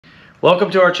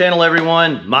Welcome to our channel,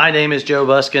 everyone. My name is Joe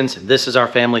Buskins. This is our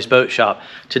family's boat shop.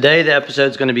 Today, the episode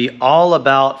is going to be all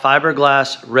about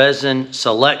fiberglass resin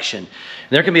selection. And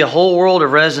there can be a whole world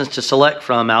of resins to select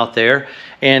from out there,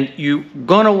 and you're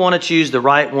going to want to choose the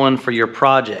right one for your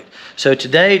project. So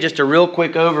today, just a real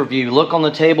quick overview. Look on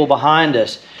the table behind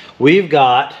us. We've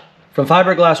got, from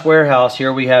Fiberglass Warehouse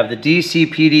here, we have the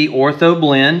DCPD Ortho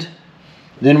Blend.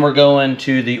 Then we're going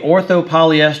to the Ortho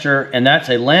Polyester, and that's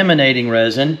a laminating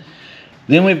resin.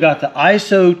 Then we've got the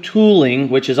ISO tooling,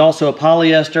 which is also a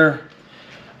polyester,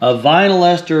 a vinyl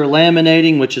ester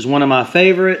laminating, which is one of my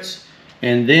favorites.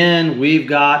 And then we've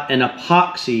got an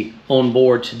epoxy on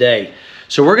board today.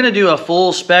 So we're going to do a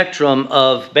full spectrum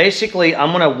of, basically,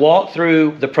 I'm going to walk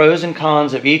through the pros and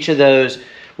cons of each of those.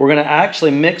 We're going to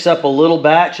actually mix up a little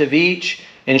batch of each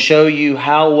and show you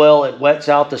how well it wets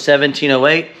out the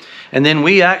 1708. And then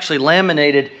we actually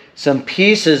laminated some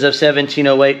pieces of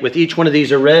 1708 with each one of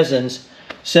these resins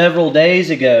several days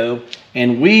ago,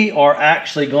 and we are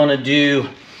actually going to do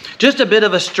just a bit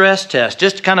of a stress test,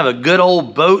 just kind of a good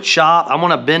old boat shop. I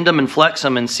want to bend them and flex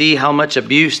them and see how much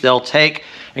abuse they'll take,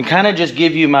 and kind of just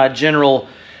give you my general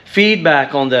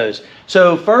feedback on those.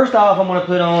 So first off, I'm going to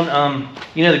put on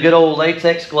the good old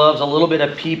latex gloves. A little bit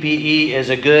of PPE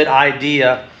is a good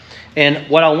idea, and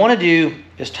what I want to do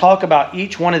is talk about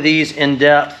each one of these in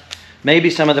depth,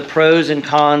 maybe some of the pros and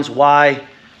cons, why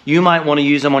you might want to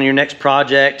use them on your next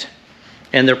project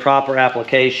and their proper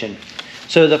application.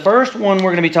 So the first one we're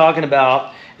going to be talking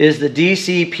about is the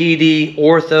DCPD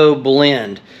Ortho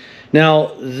Blend.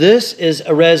 Now, this is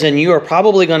a resin you are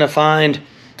probably going to find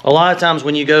a lot of times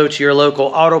when you go to your local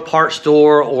auto parts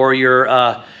store or your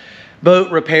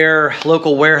boat repair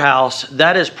local warehouse.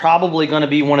 That is probably going to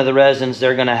be one of the resins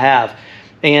they're going to have.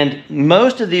 And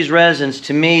most of these resins,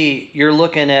 to me, you're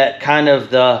looking at kind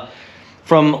of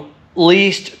from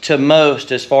least to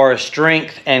most as far as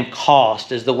strength and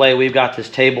cost is the way we've got this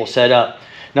table set up.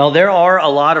 Now, there are a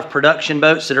lot of production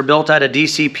boats that are built out of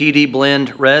DCPD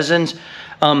blend resins.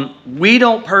 We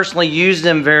don't personally use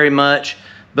them very much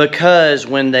because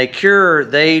when they cure,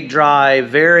 they dry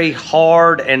very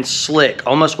hard and slick,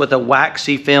 almost with a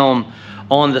waxy film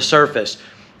on the surface.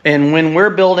 And when we're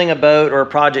building a boat or a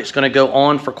project's going to go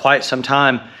on for quite some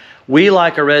time, we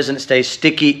like a resin that stays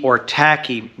sticky or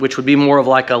tacky, which would be more of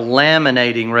like a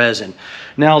laminating resin.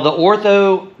 Now, the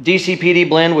Ortho DCPD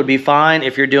blend would be fine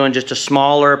if you're doing just a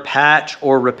smaller patch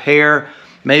or repair,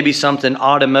 maybe something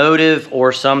automotive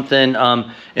or something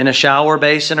in a shower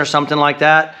basin or something like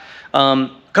that. A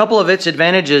couple of its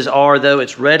advantages are, though,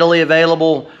 it's readily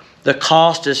available, the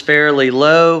cost is fairly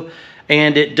low,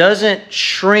 and it doesn't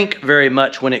shrink very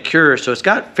much when it cures, so it's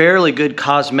got fairly good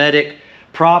cosmetic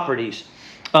properties.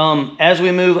 As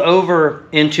we move over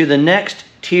into the next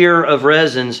tier of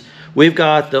resins, we've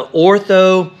got the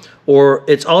Ortho, or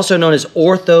it's also known as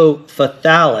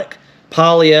orthophthalic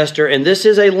polyester, and this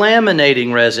is a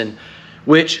laminating resin,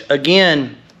 which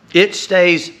again, it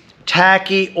stays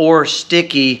tacky or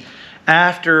sticky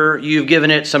after you've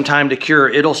given it some time to cure.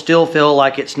 It'll still feel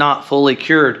like it's not fully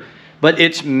cured, but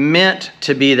it's meant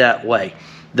to be that way.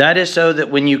 That is so that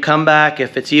when you come back,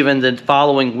 if it's even the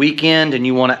following weekend and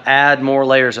you want to add more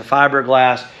layers of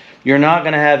fiberglass, you're not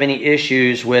going to have any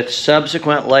issues with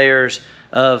subsequent layers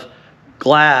of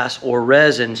glass or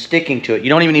resin sticking to it. You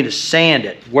don't even need to sand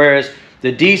it. Whereas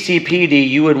the DCPD,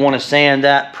 you would want to sand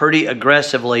that pretty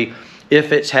aggressively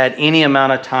if it's had any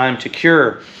amount of time to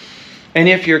cure. And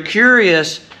if you're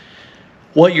curious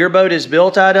what your boat is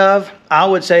built out of, I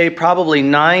would say probably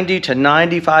 90 to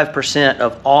 95%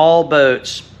 of all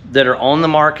boats that are on the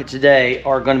market today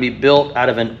are going to be built out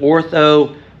of an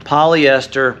ortho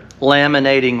polyester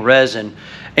laminating resin.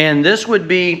 And this would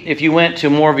be, if you went to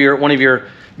one of your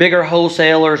bigger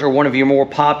wholesalers or one of your more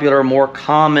popular, more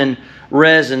common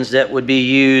resins that would be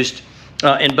used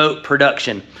in boat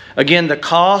production. Again, the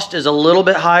cost is a little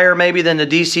bit higher maybe than the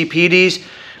DCPDs,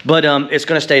 but it's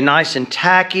going to stay nice and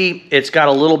tacky. It's got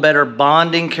a little better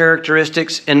bonding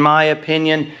characteristics, in my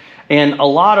opinion. And a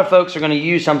lot of folks are going to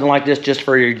use something like this just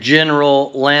for your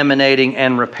general laminating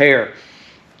and repair.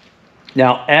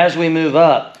 Now, as we move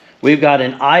up, we've got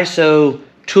an ISO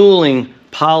tooling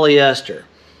polyester.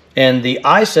 And the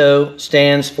ISO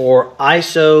stands for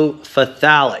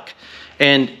isophthalic.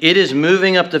 And it is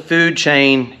moving up the food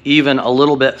chain even a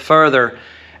little bit further.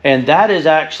 And that is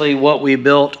actually what we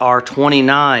built our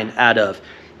 29 out of.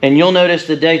 And you'll notice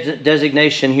the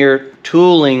designation here,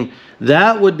 tooling,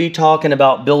 that would be talking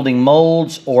about building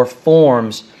molds or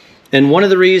forms. And one of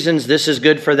the reasons this is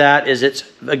good for that is it's,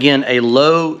 again, a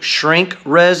low shrink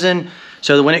resin.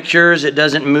 So that when it cures, it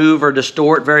doesn't move or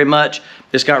distort very much.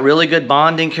 It's got really good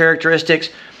bonding characteristics.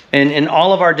 And in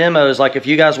all of our demos, like if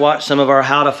you guys watch some of our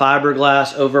how to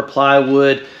fiberglass over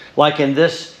plywood, like in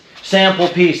this sample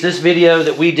piece, this video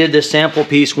that we did, this sample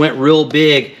piece went real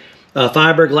big,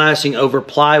 fiberglassing over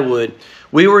plywood.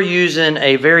 We were using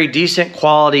a very decent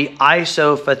quality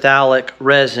isophthalic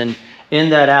resin in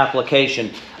that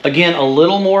application. Again, a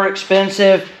little more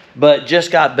expensive, but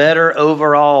just got better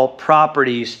overall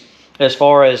properties as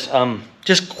far as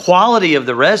just quality of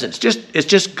the resin. It's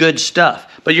just good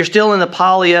stuff, but you're still in the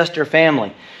polyester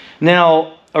family.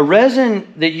 Now, a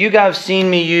resin that you guys have seen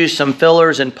me use some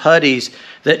fillers and putties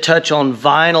that touch on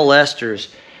vinyl esters.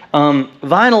 Vinyl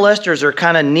esters are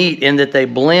kind of neat in that they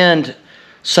blend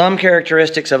some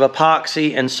characteristics of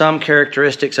epoxy and some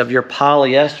characteristics of your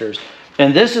polyesters.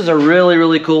 And this is a really,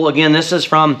 really cool, again, this is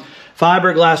from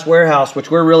Fiberglass Warehouse, which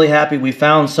we're really happy we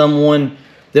found someone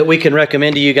that we can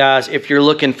recommend to you guys if you're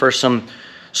looking for some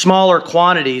smaller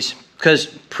quantities, because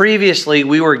previously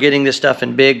we were getting this stuff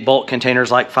in big bulk containers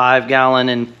like 5-gallon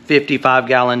and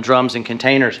 55-gallon drums and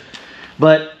containers.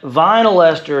 But vinyl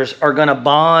esters are going to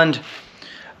bond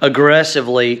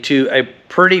aggressively to a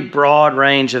pretty broad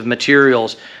range of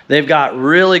materials. They've got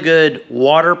really good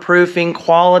waterproofing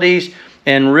qualities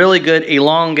and really good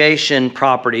elongation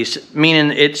properties,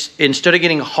 meaning it's, instead of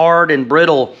getting hard and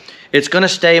brittle, it's going to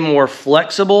stay more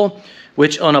flexible,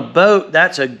 which on a boat,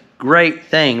 that's a great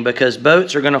thing because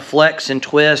boats are going to flex and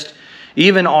twist.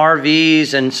 Even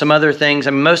RVs and some other things,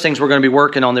 I mean, most things we're going to be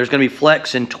working on, there's going to be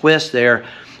flex and twist there.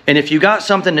 And if you got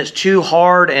something that's too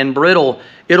hard and brittle,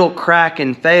 it'll crack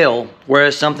and fail,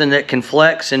 whereas something that can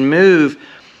flex and move,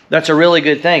 that's a really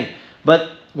good thing.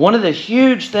 But one of the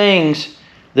huge things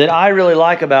that I really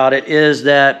like about it is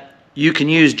that you can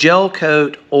use gel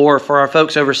coat, or for our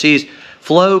folks overseas,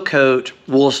 flow coat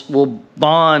will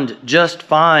bond just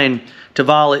fine to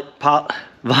vinyl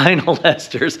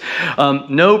esters.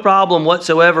 No problem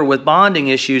whatsoever with bonding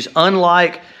issues.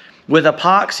 Unlike with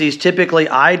epoxies, typically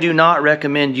I do not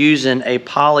recommend using a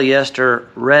polyester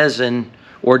resin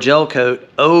or gel coat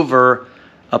over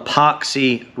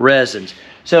epoxy resins.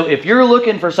 So if you're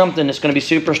looking for something that's going to be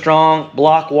super strong,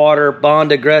 block water,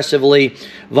 bond aggressively,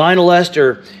 vinyl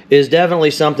ester is definitely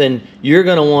something you're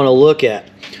going to want to look at.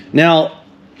 Now,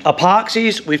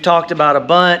 epoxies, we've talked about a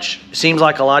bunch. Seems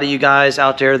like a lot of you guys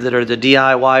out there that are the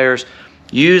DIYers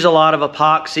use a lot of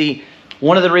epoxy.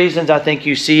 One of the reasons I think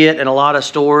you see it in a lot of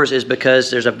stores is because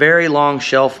there's a very long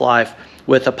shelf life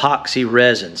with epoxy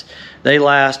resins. They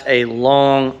last a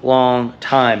long, long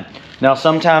time. Now,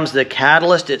 sometimes the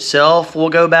catalyst itself will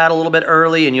go bad a little bit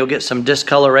early and you'll get some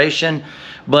discoloration,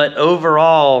 but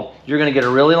overall, you're gonna get a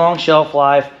really long shelf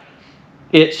life.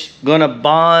 It's gonna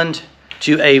bond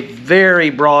to a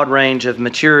very broad range of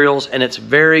materials and it's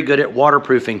very good at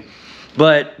waterproofing.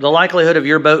 But the likelihood of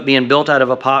your boat being built out of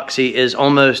epoxy is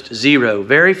almost zero.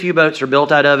 Very few boats are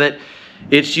built out of it.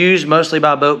 It's used mostly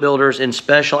by boat builders in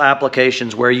special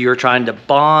applications where you're trying to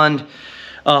bond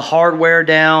hardware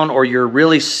down, or you're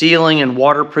really sealing and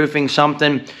waterproofing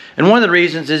something. And one of the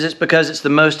reasons is it's because it's the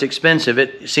most expensive.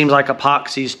 It seems like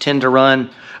epoxies tend to run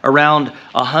around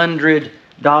 $100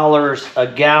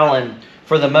 a gallon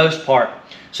for the most part.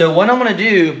 So what I'm going to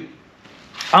do,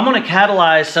 I'm going to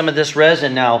catalyze some of this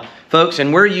resin now, folks,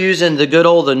 and we're using the good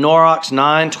old, the Norox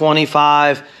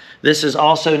 925. This is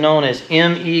also known as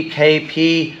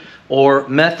MEKP, or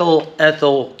methyl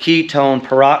ethyl ketone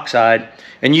peroxide.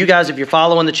 And you guys, if you're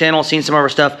following the channel, seen some of our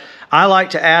stuff, I like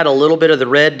to add a little bit of the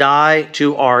red dye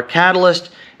to our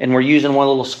catalyst, and we're using one of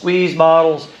the little squeeze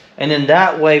bottles. And then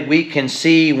that way we can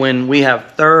see when we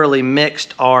have thoroughly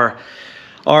mixed our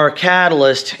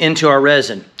catalyst into our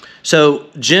resin. So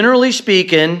generally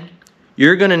speaking,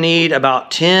 you're gonna need about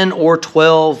 10 or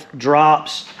 12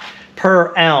 drops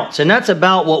per ounce. And that's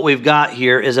about what we've got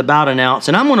here, is about an ounce.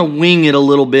 And I'm gonna wing it a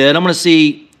little bit. I'm gonna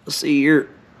see, let's see here,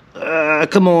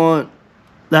 come on.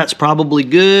 That's probably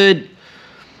good.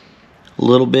 A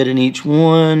little bit in each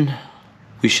one.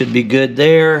 We should be good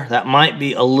there. That might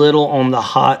be a little on the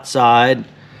hot side.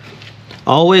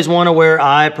 Always want to wear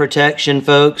eye protection,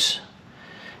 folks.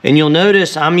 And you'll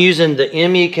notice I'm using the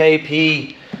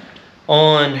MEKP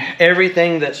on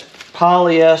everything that's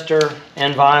polyester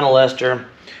and vinyl ester.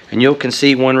 And you can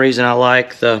see one reason I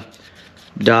like the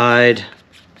dyed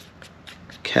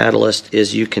catalyst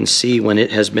is you can see when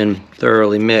it has been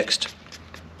thoroughly mixed.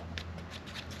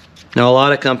 Now, a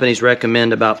lot of companies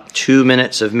recommend about 2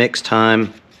 minutes of mix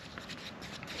time,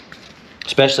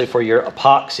 especially for your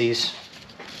epoxies.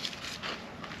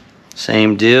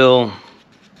 Same deal.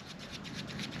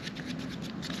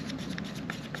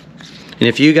 And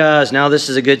if you guys, now this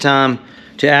is a good time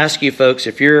to ask you folks,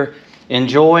 if you're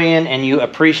enjoying and you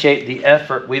appreciate the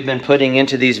effort we've been putting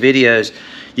into these videos,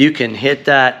 you can hit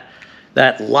that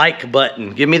like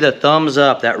button. Give me the thumbs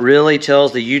up. That really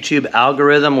tells the YouTube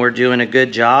algorithm we're doing a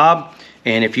good job.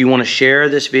 And if you want to share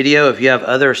this video, if you have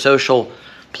other social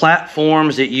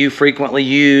platforms that you frequently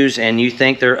use and you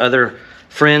think there are other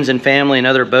friends and family and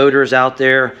other boaters out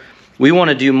there, we want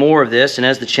to do more of this. And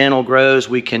as the channel grows,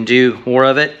 we can do more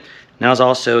of it. Now is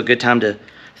also a good time to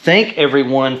thank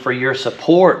everyone for your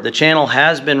support. The channel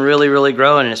has been really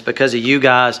growing, and it's because of you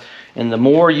guys. And the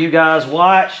more you guys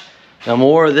watch, the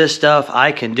more of this stuff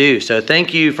I can do. So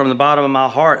thank you from the bottom of my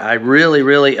heart. I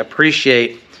really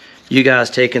appreciate you guys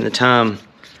taking the time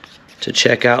to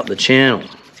check out the channel.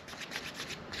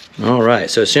 All right,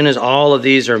 so as soon as all of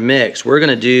these are mixed, we're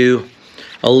gonna do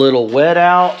a little wet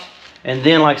out, and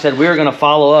then like I said, we're gonna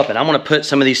follow up, and I'm gonna put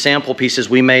some of these sample pieces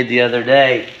we made the other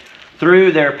day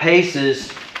through their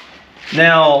paces.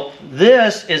 Now,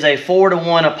 this is a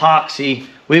 4-to-1 epoxy.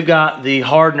 We've got the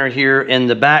hardener here in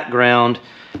the background,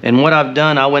 and what I've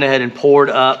done, I went ahead and poured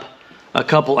up a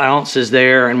couple ounces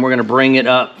there, and we're gonna bring it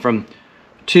up from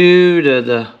 2 to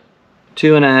the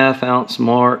 2.5 ounce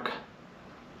mark.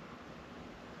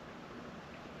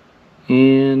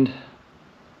 And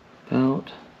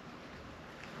about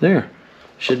there.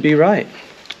 Should be right.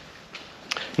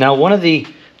 Now, one of the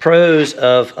pros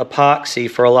of epoxy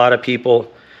for a lot of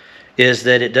people is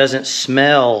that it doesn't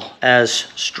smell as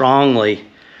strongly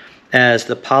as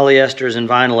the polyesters and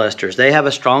vinyl esters. They have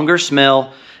a stronger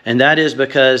smell, and that is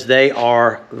because they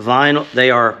are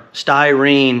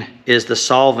styrene is the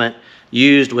solvent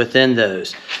used within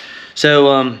those.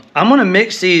 So I'm gonna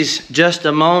mix these just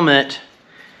a moment.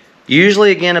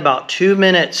 Usually, again, about 2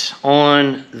 minutes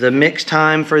on the mix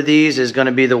time for these is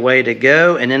gonna be the way to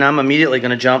go, and then I'm immediately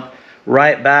gonna jump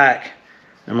right back.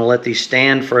 I'm gonna let these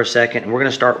stand for a second, and we're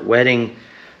gonna start wetting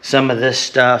some of this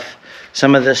stuff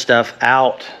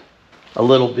out a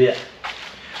little bit.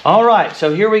 All right,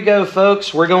 so here we go,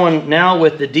 folks. We're going now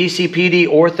with the DCPD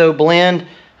Ortho Blend,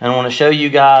 and I want to show you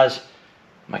guys.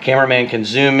 My cameraman can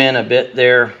zoom in a bit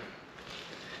there,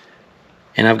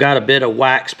 and I've got a bit of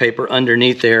wax paper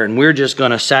underneath there, and we're just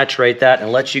going to saturate that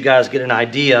and let you guys get an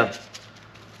idea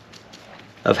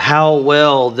of how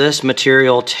well this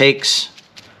material takes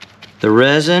the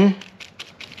resin,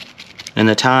 and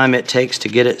the time it takes to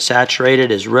get it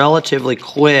saturated is relatively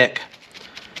quick.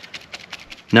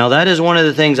 Now, that is one of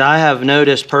the things I have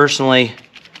noticed personally,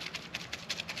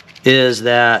 is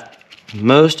that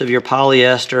most of your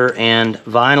polyester and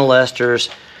vinyl esters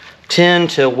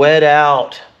tend to wet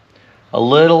out a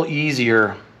little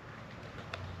easier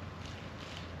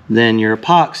than your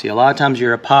epoxy. A lot of times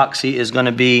your epoxy is going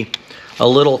to be a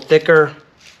little thicker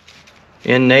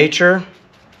in nature.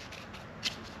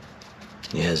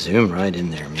 Yeah, zoom right in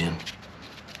there, man.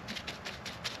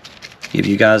 Give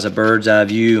you guys a bird's eye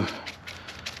view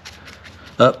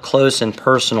up close and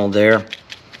personal there.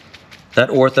 That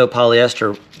ortho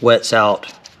polyester wets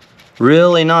out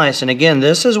really nice. And again,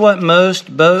 this is what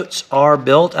most boats are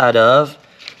built out of.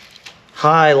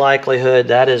 High likelihood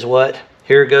that is what,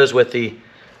 here goes with the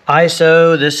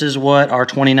ISO. This is what our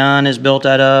 29 is built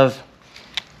out of.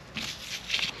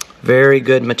 Very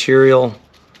good material.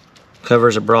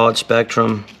 Covers a broad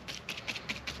spectrum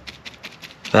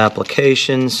of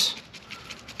applications.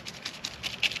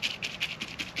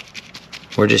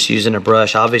 We're just using a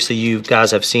brush. Obviously, you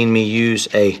guys have seen me use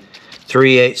a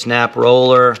 3/8 snap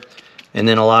roller, and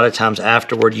then a lot of times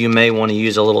afterward you may want to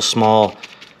use a little small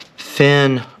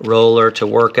fin roller to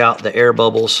work out the air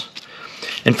bubbles.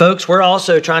 And folks, we're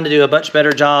also trying to do a much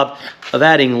better job of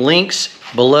adding links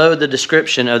below the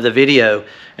description of the video,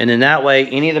 and then that way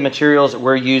any of the materials that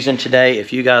we're using today,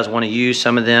 if you guys want to use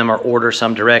some of them or order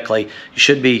some directly, you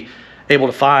should be able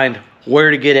to find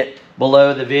where to get it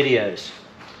below the videos.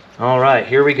 All right,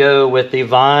 here we go with the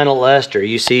vinyl ester.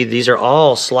 You see these are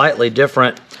all slightly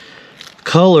different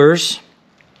colors.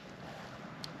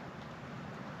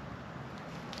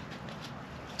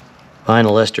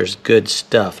 Vinyl ester is good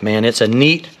stuff, man. It's a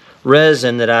neat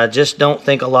resin that I just don't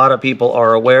think a lot of people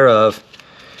are aware of.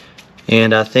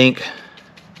 And I think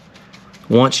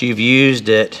once you've used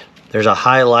it, there's a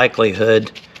high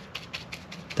likelihood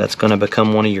that's going to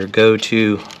become one of your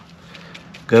go-to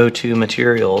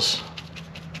materials.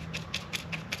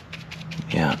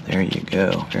 Yeah, there you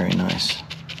go. Very nice.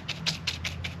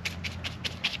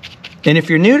 And if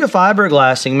you're new to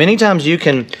fiberglassing, many times you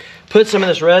can put some of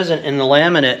this resin in the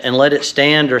laminate and let it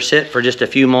stand or sit for just a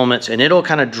few moments, and it'll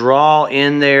kind of draw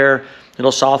in there.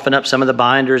 It'll soften up some of the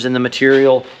binders in the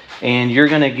material, and you're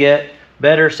going to get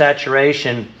better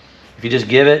saturation if you just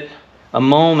give it a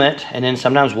moment. And then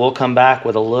sometimes we'll come back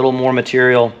with a little more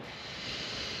material.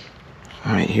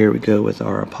 All right, here we go with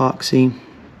our epoxy.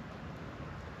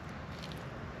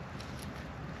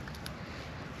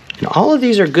 And all of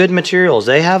these are good materials.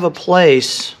 They have a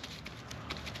place.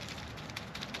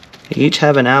 They each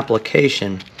have an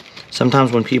application.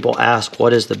 Sometimes when people ask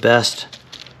what is the best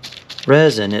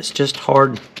resin, it's just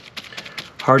hard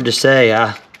to say.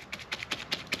 I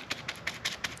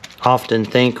often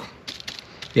think,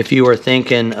 if you were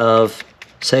thinking of,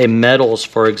 say, metals,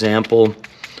 for example,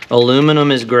 aluminum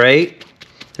is great.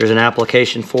 There's an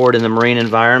application for it in the marine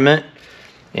environment.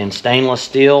 And stainless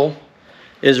steel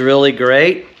is really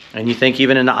great. And you think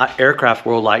even in the aircraft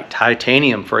world, like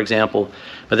titanium, for example.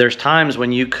 But there's times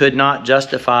when you could not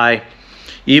justify,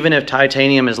 even if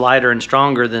titanium is lighter and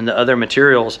stronger than the other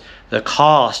materials, the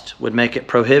cost would make it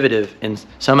prohibitive in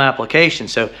some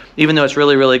applications. So even though it's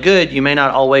really, really good, you may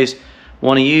not always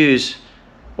want to use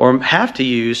or have to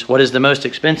use what is the most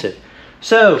expensive.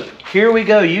 So here we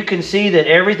go. You can see that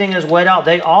everything is wet out.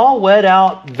 They all wet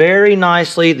out very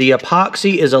nicely. The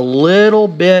epoxy is a little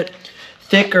bit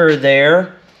thicker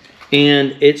there,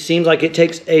 and it seems like it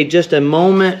takes just a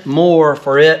moment more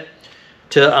for it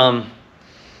to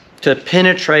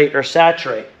penetrate or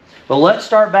saturate. But let's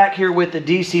start back here with the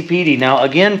DCPD. Now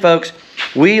again, folks,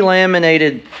 we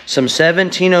laminated some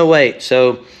 1708.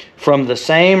 So from the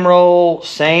same roll,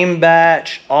 same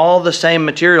batch, all the same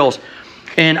materials.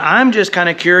 And I'm just kind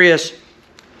of curious,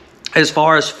 as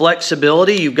far as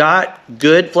flexibility, you've got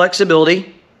good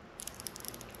flexibility.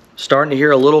 Starting to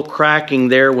hear a little cracking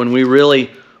there when we really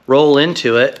roll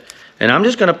into it. And I'm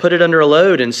just going to put it under a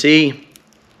load and see.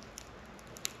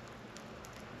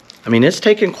 I mean, it's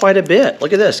taken quite a bit.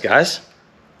 Look at this, guys.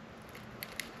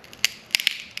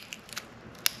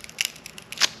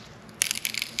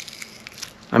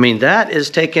 I mean, that is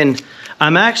taken.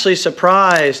 I'm actually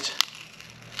surprised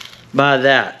by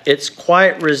that. It's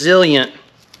quite resilient.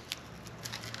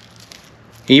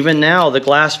 Even now, the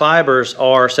glass fibers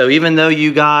are, so even though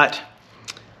you got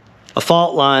a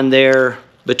fault line there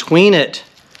between it,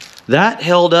 that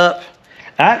held up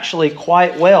actually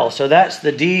quite well. So that's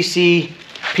the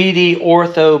DCPD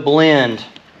Ortho blend.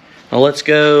 Now let's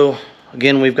go,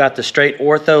 again, we've got the straight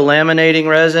ortho laminating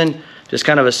resin, just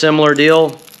kind of a similar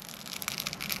deal.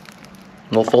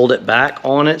 We'll fold it back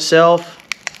on itself.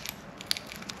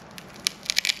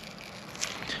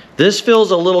 This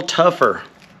feels a little tougher.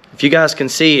 If you guys can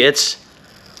see, it's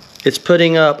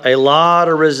putting up a lot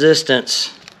of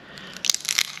resistance.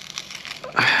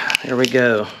 There we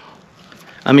go.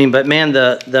 I mean, but man,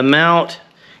 the mount,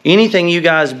 anything you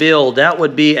guys build, that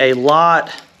would be a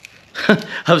lot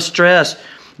of stress.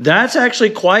 That's actually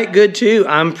quite good too.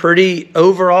 I'm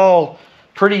overall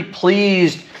pretty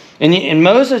pleased. And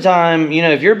most of the time, you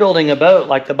know, if you're building a boat,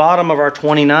 like the bottom of our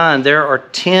 29, there are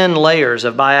 10 layers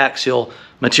of biaxial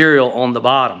material on the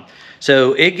bottom.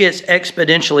 So it gets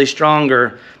exponentially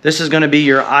stronger. This is going to be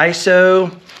your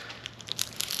ISO.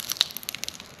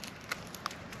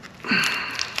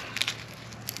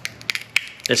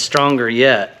 It's stronger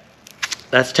yet.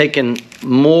 That's taken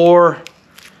more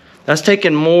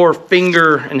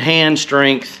finger and hand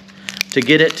strength to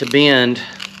get it to bend.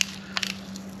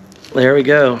 There we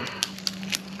go.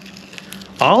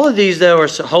 All of these, though, are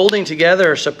holding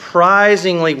together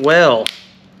surprisingly well.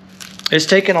 It's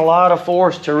taken a lot of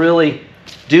force to really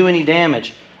do any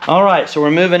damage. All right, so we're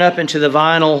moving up into the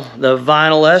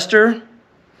vinyl ester.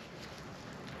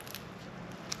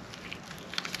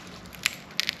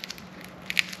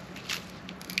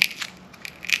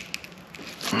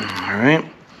 All right.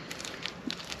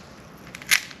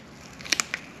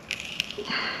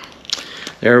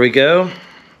 There we go.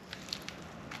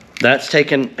 That's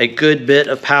taken a good bit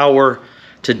of power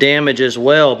to damage as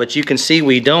well, but you can see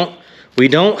we don't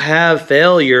have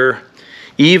failure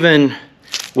even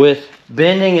with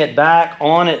bending it back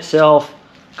on itself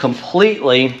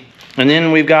completely. And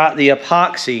then we've got the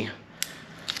epoxy.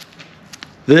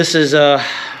 This is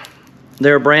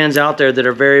there are brands out there that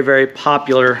are very, very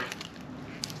popular.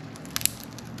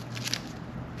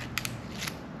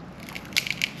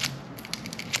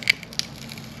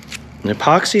 And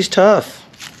epoxy's tough.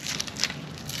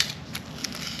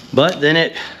 But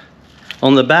then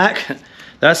on the back,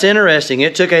 that's interesting.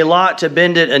 It took a lot to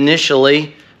bend it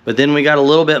initially, but then we got a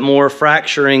little bit more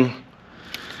fracturing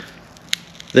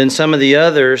than some of the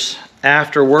others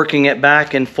after working it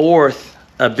back and forth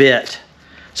a bit.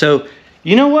 So,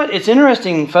 you know what? It's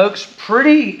interesting, folks.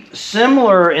 Pretty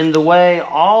similar in the way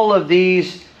all of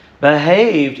these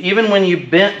behaved, even when you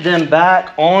bent them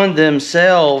back on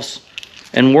themselves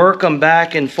and work them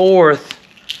back and forth.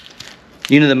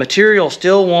 You know, the material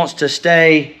still wants to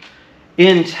stay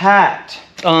intact.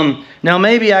 Now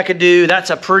maybe I could do, that's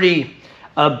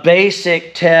a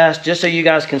basic test, just so you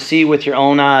guys can see with your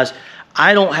own eyes.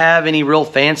 I don't have any real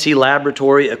fancy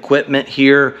laboratory equipment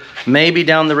here. Maybe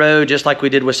down the road, just like we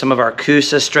did with some of our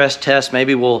coosa stress tests,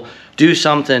 maybe we'll do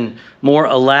something more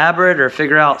elaborate or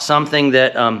figure out something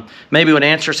that maybe would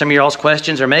answer some of y'all's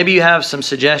questions, or maybe you have some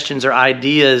suggestions or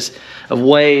ideas of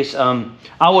ways.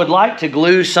 I would like to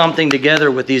glue something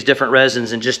together with these different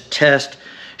resins and just test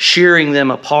shearing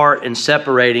them apart and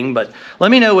separating. But let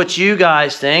me know what you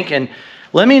guys think, and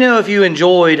let me know if you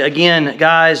enjoyed. Again,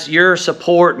 guys, your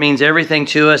support means everything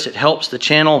to us. It helps the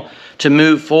channel to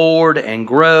move forward and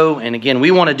grow. And again,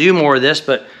 we want to do more of this,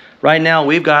 but right now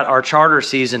we've got our charter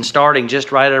season starting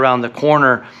just right around the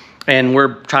corner, and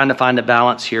we're trying to find a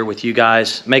balance here with you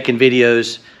guys, making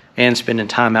videos and spending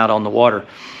time out on the water.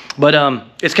 But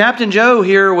it's Captain Joe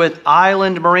here with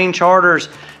Island Marine Charters,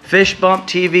 Fish Bump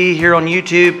TV here on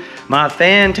YouTube. My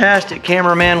fantastic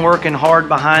cameraman working hard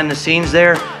behind the scenes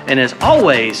there. And as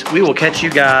always, we will catch you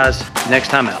guys next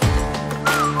time out.